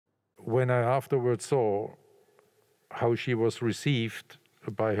when I afterwards saw how she was received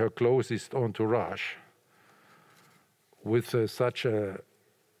by her closest entourage with such a,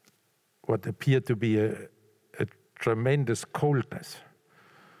 what appeared to be a tremendous coldness,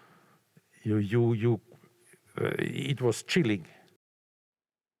 it was chilling.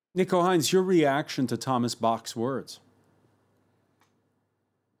 Nico, Hines, your reaction to Thomas Bach's words?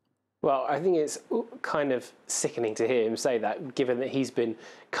 Well, I think it's kind of sickening to hear him say that, given that he's been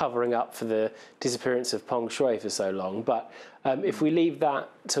covering up for the disappearance of Peng Shuai for so long. But if we leave that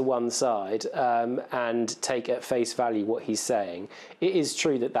to one side and take at face value what he's saying, it is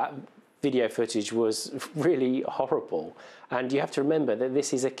true that that video footage was really horrible. And you have to remember that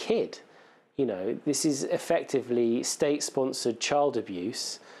this is a kid. You know, this is effectively state-sponsored child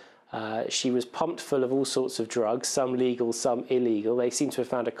abuse. She was pumped full of all sorts of drugs, some legal, some illegal. They seem to have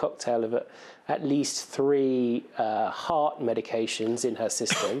found a cocktail of at least 3 heart medications in her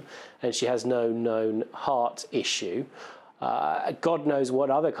system, and she has no known heart issue. God knows what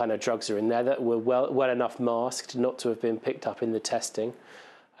other kind of drugs are in there that were well enough masked not to have been picked up in the testing.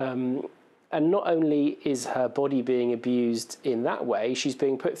 And not only is her body being abused in that way, she's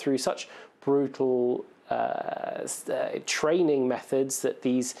being put through such brutal training methods that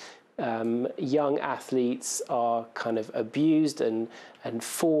these young athletes are kind of abused and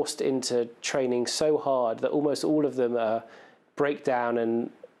forced into training so hard that almost all of them break down and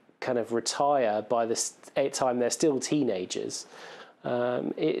kind of retire by the time they're still teenagers.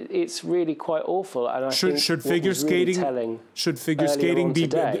 It's really quite awful, and I think should figure skating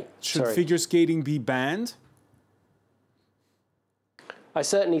be banned? I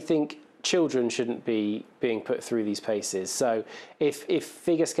certainly think children shouldn't be being put through these paces. So if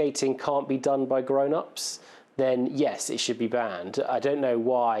figure skating can't be done by grown-ups, then yes, it should be banned. I don't know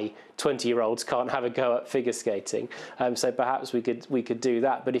why 20-year-olds can't have a go at figure skating. So perhaps we could do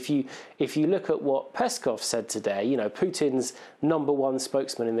that. But if you look at what Peskov said today, you know, Putin's #1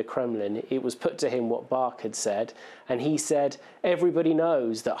 spokesman in the Kremlin, it was put to him what Bach had said, and he said everybody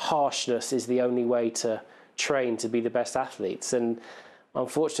knows that harshness is the only way to train to be the best athletes, and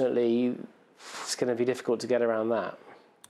unfortunately, it's going to be difficult to get around that.